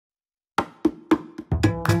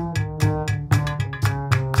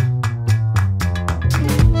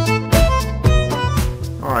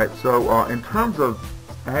So in terms of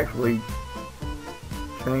actually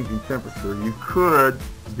changing temperature, you could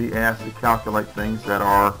be asked to calculate things that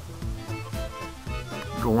are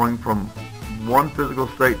going from one physical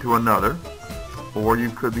state to another, or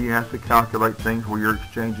you could be asked to calculate things where you're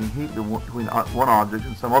exchanging heat between one object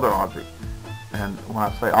and some other object. And when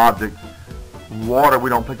I say object, water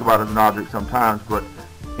we don't think about as an object sometimes, but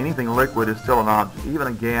anything liquid is still an object. Even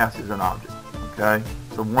a gas is an object. Okay,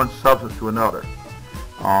 so one substance to another.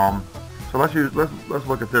 So let's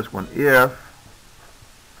look at this one. If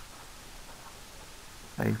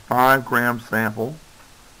a 5-gram sample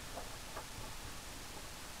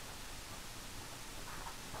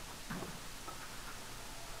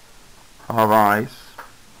of ice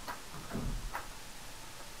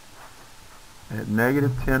at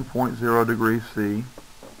negative 10.0 degrees C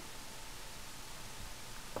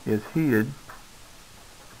is heated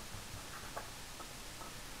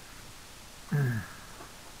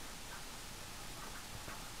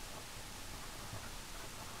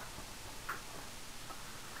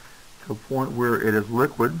to a point where it is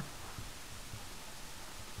liquid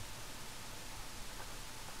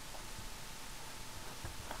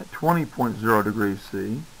at 20.0 degrees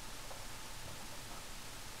C,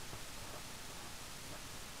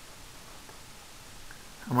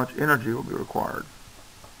 how much energy will be required?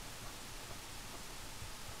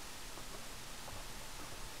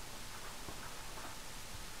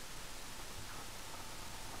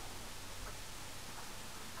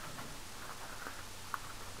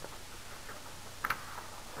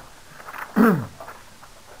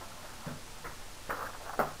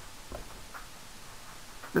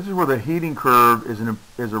 This is where the heating curve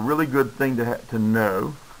is a really good thing to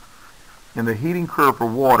know. In the heating curve for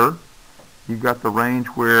water, you've got the range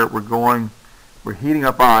where we're heating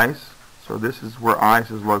up ice. So this is where ice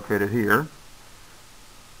is located here.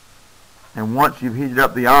 And once you've heated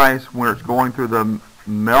up the ice, where it's going through the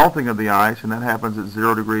melting of the ice, and that happens at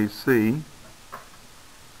 0 degrees C.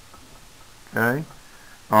 Okay.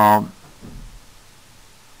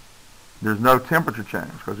 There's no temperature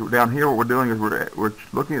change, because down here what we're doing is we're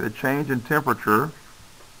looking at the change in temperature,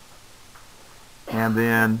 and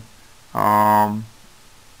then I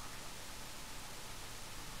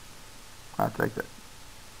take that.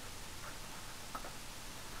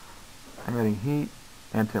 I'm getting heat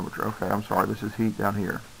and temperature. Okay, I'm sorry. This is heat down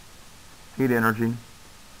here. Heat energy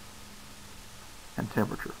and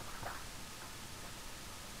temperature.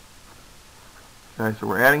 Okay, so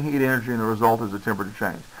we're adding heat energy, and the result is a temperature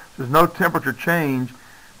change. There's no temperature change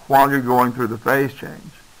while you're going through the phase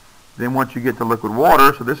change. Then once you get to liquid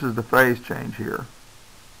water, so this is the phase change here.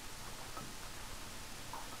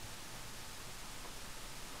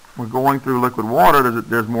 We're going through liquid water,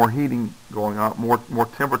 there's more heating going on, more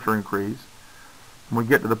temperature increase. And we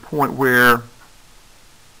get to the point where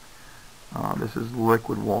this is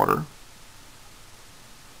liquid water.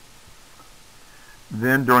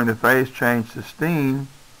 Then during the phase change to steam,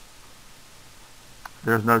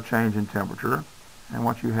 there's no change in temperature, and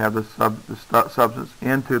once you have the substance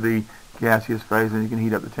into the gaseous phase, then you can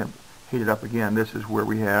heat it up again. This is where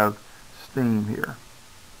we have steam here.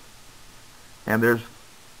 And there's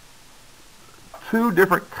 2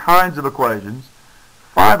 different kinds of equations,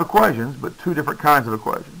 5 equations, but 2 different kinds of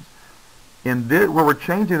equations. In this, where we're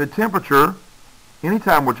changing the temperature,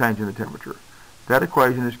 anytime we're changing the temperature, that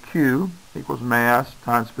equation is Q equals mass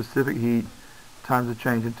times specific heat times the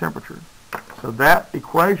change in temperature. So that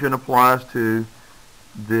equation applies to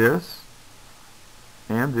this,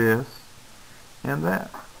 and this, and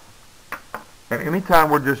that. And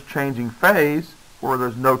anytime we're just changing phase, where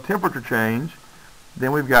there's no temperature change,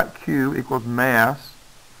 then we've got Q equals mass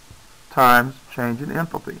times change in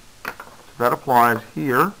enthalpy. So that applies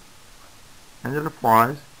here, and it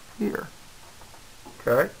applies here.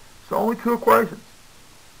 Okay? So only 2 equations.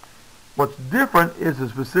 What's different is the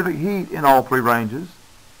specific heat in all 3 ranges,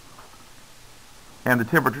 and the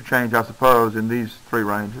temperature change, I suppose, in these 3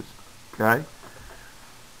 ranges. Okay?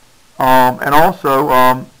 And also,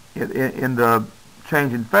 in the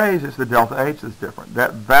change in phase, it's the delta H that's different.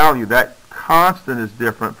 That value, that constant is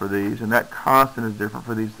different for these, and that constant is different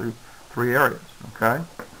for these 3 areas. Okay?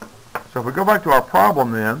 So if we go back to our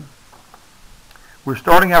problem then, we're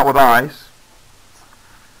starting out with ice,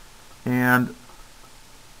 and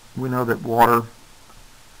we know that water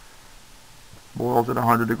boils at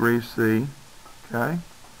 100 degrees C. Okay,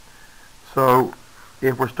 so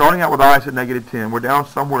if we're starting out with ice at negative 10, we're down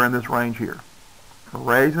somewhere in this range here. We're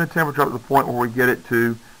raising the temperature up to the point where we get it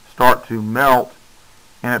to start to melt,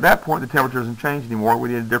 and at that point the temperature doesn't change anymore. We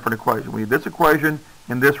need a different equation. We need this equation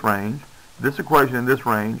in this range, this equation in this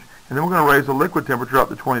range, and then we're going to raise the liquid temperature up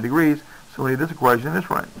to 20 degrees So we need this equation in this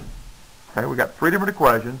range. Okay, we got 3 different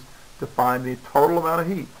equations to find the total amount of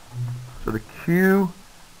heat. So the Q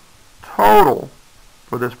total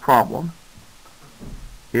for this problem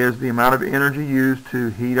is the amount of energy used to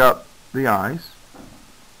heat up the ice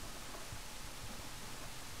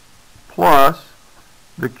plus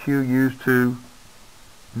the Q used to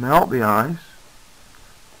melt the ice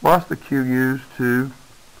plus the Q used to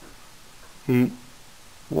heat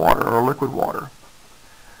water or liquid water.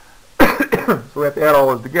 So we have to add all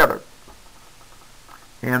those together.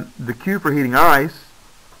 And the Q for heating ice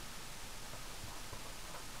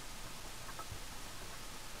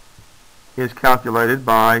is calculated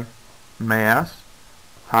by mass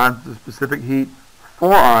times the specific heat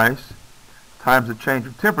for ice times the change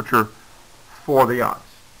of temperature for the ice.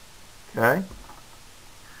 Okay?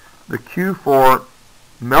 The Q for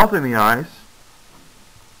melting the ice,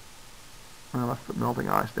 well, let's put melting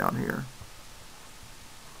ice down here.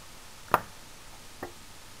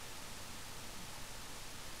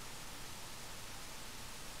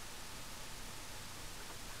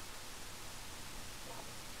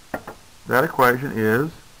 That equation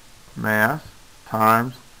is mass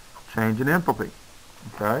times change in enthalpy.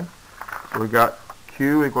 Okay? So we got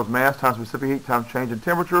Q equals mass times specific heat times change in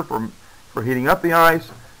temperature for heating up the ice.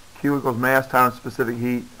 Q equals mass times specific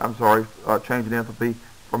heat, change in enthalpy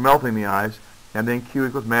for melting the ice. And then Q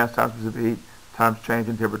equals mass times specific heat times change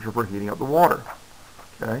in temperature for heating up the water.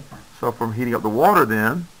 Okay? So from heating up the water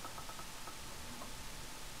then,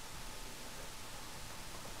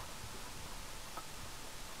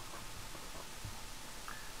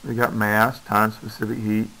 we got mass times specific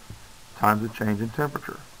heat times the change in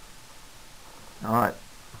temperature. All right.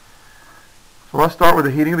 So let's start with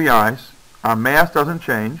the heating of the ice. Our mass doesn't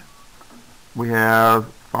change. We have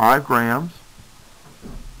 5 grams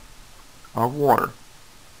of water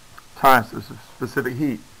times the specific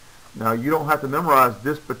heat. Now you don't have to memorize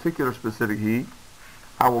this particular specific heat.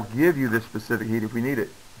 I will give you this specific heat if we need it.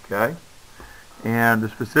 Okay? And the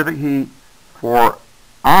specific heat for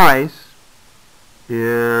ice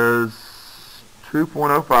is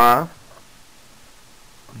 2.05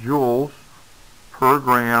 joules per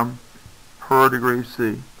gram per degree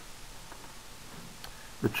C.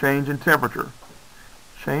 The change in temperature.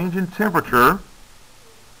 Change in temperature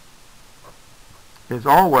is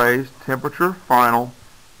always temperature final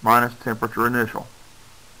minus temperature initial.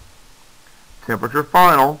 Temperature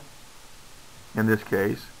final, in this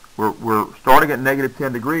case, we're starting at negative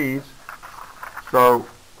 10 degrees, so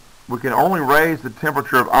we can only raise the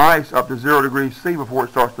temperature of ice up to 0 degrees C before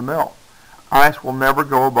it starts to melt. Ice will never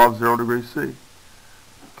go above 0 degrees C.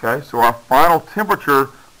 Okay, so our final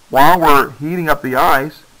temperature while we're heating up the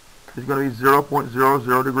ice is going to be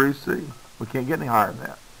 0.00 degrees C. We can't get any higher than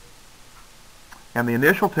that. And the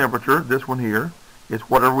initial temperature, this one here, is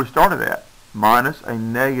whatever we started at, minus a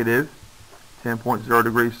negative 10.0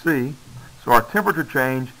 degrees C. So our temperature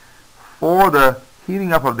change for the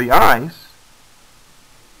heating up of the ice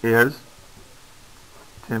is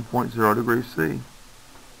 10.0 degrees C.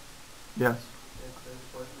 Yes?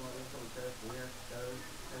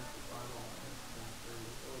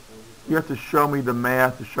 You have to show me the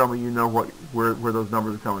math to show me you know where those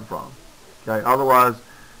numbers are coming from. Okay? Otherwise,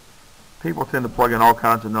 people tend to plug in all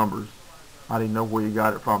kinds of numbers. I didn't know where you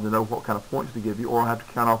got it from to know what kind of points to give you, or I have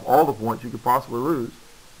to count off all the points you could possibly lose.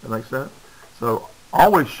 That makes sense? So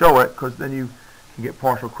always show it, because then you can get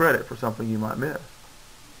partial credit for something you might miss.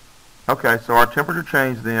 Okay, so our temperature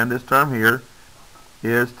change then, this term here,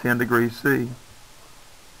 is 10 degrees C.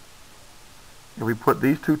 If we put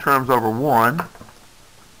these two terms over 1,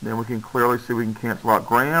 then we can clearly see we can cancel out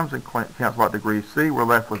grams and cancel out degrees C. We're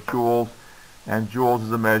left with joules, and joules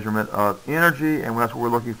is a measurement of energy, and that's what we're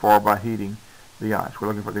looking for by heating the ice. We're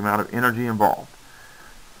looking for the amount of energy involved.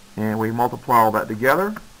 And we multiply all that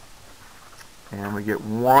together, and we get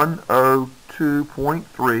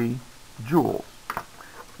 102.3 joules.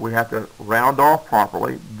 We have to round off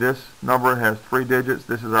properly. This number has 3 digits.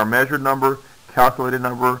 This is our measured number, calculated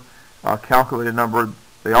number,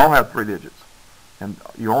 They all have 3 digits. And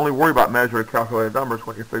you only worry about measuring calculated numbers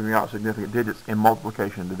when you're figuring out significant digits in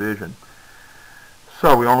multiplication and division.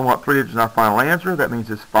 So we only want 3 digits in our final answer. That means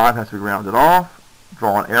this 5 has to be rounded off.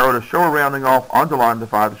 Draw an arrow to show a rounding off. Underline the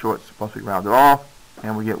 5 to show it's supposed to be rounded off.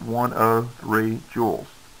 And we get 103 joules.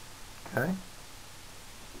 Okay?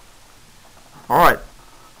 All right.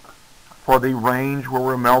 For the range where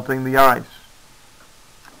we're melting the ice,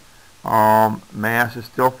 mass is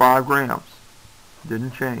still 5 grams.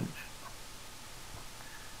 Didn't change.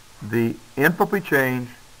 The enthalpy change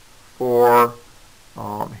for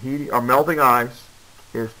heating or melting ice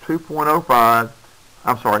is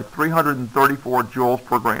 334 joules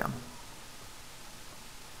per gram.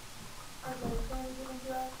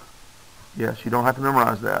 Yes, you don't have to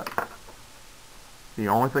memorize that. The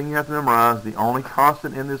only thing you have to memorize, the only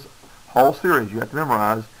constant in this whole series you have to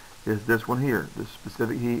memorize is this one here, the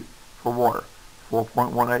specific heat for water,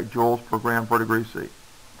 4.18 joules per gram per degree C.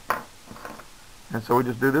 And so we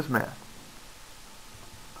just do this math.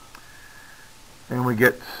 And we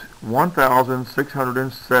get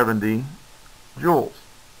 1,670 joules.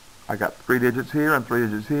 I got 3 digits here and 3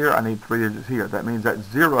 digits here. I need 3 digits here. That means that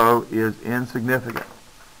 0 is insignificant.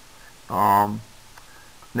 Now,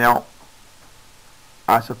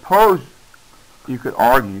 I suppose you could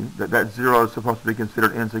argue that that 0 is supposed to be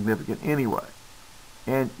considered insignificant anyway.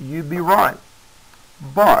 And you'd be right.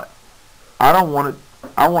 But I want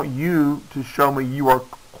you to show me you are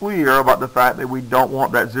clear about the fact that we don't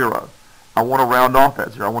want that 0. I want to round off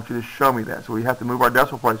that 0. I want you to show me that. So we have to move our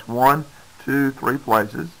decimal place 1, 2, 3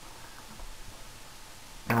 places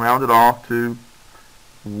and round it off to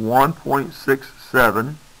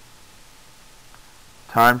 1.67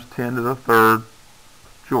 times 10 to the third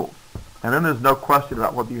joules. And then there's no question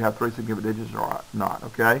about whether you have 3 significant digits or not,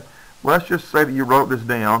 okay? Let's just say that you wrote this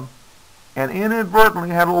down and inadvertently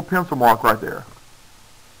had a little pencil mark right there.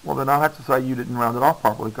 Well, then I'll have to say you didn't round it off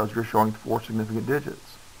properly because you're showing 4 significant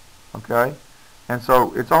digits, okay? And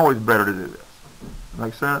so it's always better to do this.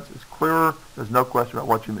 Make sense? It's clearer. There's no question about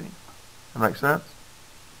what you mean. That makes sense?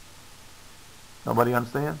 Nobody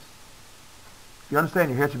understands? If you understand,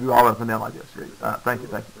 your head should be all up and down like this. Thank you,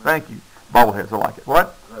 thank you, thank you. Bobbleheads, I like it.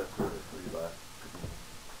 What?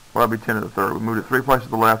 Well, that'd be 10 to the third. We moved it 3 places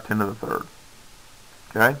to the left, 10 to the third.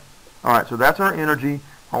 Okay? All right, so that's our energy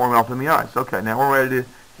while we're melting the ice. Okay, now we're ready to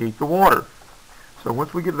heat the water. So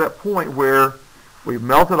once we get to that point where we've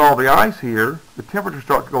melted all the ice here, the temperature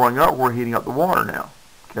starts going up. We're heating up the water now.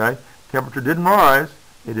 Okay? Temperature didn't rise.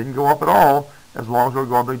 It didn't go up at all as long as we're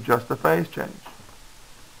going through just the phase change.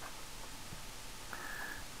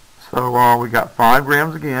 So we got 5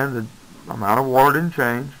 grams again. The amount of water didn't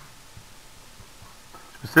change.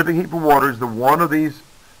 Specific heat for water is the one of these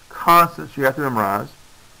constants you have to memorize.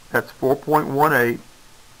 That's 4.18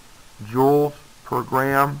 joules per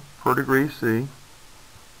gram per degree C.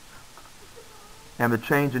 And the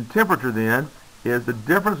change in temperature then is the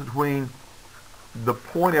difference between the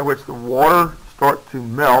point at which the water starts to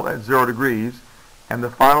melt at 0 degrees and the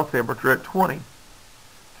final temperature at 20.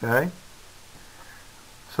 Okay?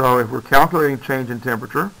 So if we're calculating change in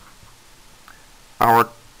temperature, our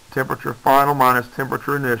temperature final minus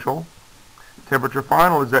temperature initial, temperature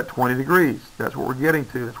final is at 20 degrees. That's what we're getting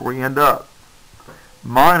to. That's where we end up.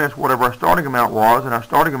 Minus whatever our starting amount was, and our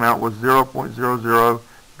starting amount was 0.00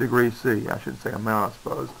 degrees C. I should say amount, I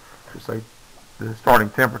suppose. I should say the starting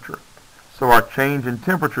temperature. So our change in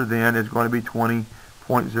temperature then is going to be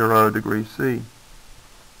 20.0 degrees C.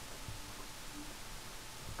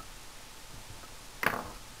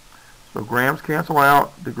 So grams cancel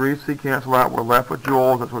out, degrees C cancel out. We're left with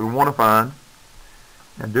joules. That's what we want to find.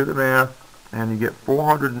 And do the math, and you get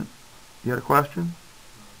 400. You had a question?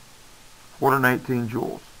 418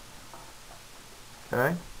 joules.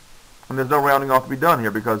 Okay? And there's no rounding off to be done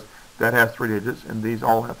here because that has 3 digits, and these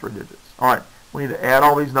all have 3 digits. All right. We need to add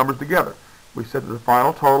all these numbers together. We said that the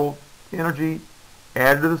final total energy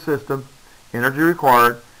added to the system, energy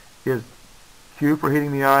required, is Q for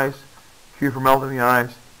heating the ice, Q for melting the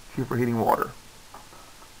ice, Q for heating water.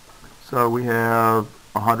 So we have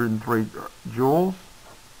 103 joules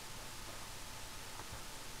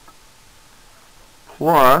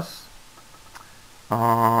plus,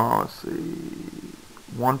 let's see,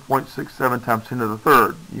 1.67 times 10 to the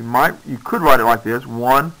third. You could write it like this: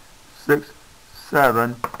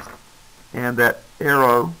 167, and that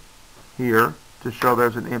arrow here to show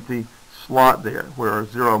there's an empty slot there where a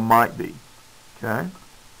 0 might be. Okay.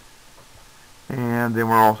 And then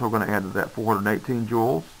we're also going to add to that 418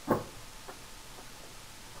 joules.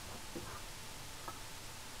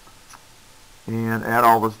 And add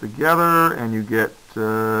all this together, and you get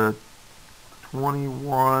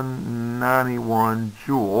 2191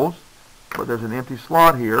 joules. But there's an empty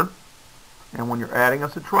slot here. And when you're adding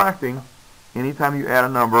and subtracting, anytime you add a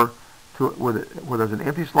number to it where there's an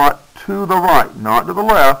empty slot to the right, not to the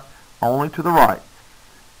left, only to the right.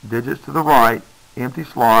 Digits to the right, empty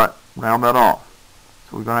slot, round that off.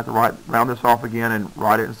 So we're going to have to round this off again and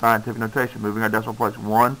write it in scientific notation, moving our decimal place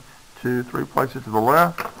 1, 2, 3 places to the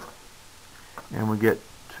left. And we get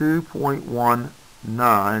 2.19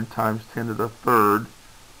 times 10 to the third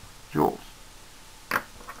joules.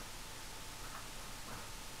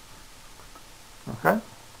 Okay?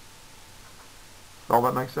 Does all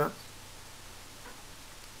that make sense?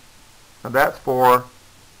 Now that's for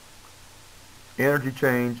energy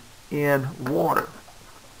change in water.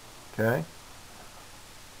 Okay?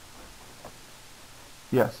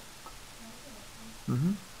 Yes.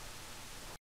 Mm-hmm.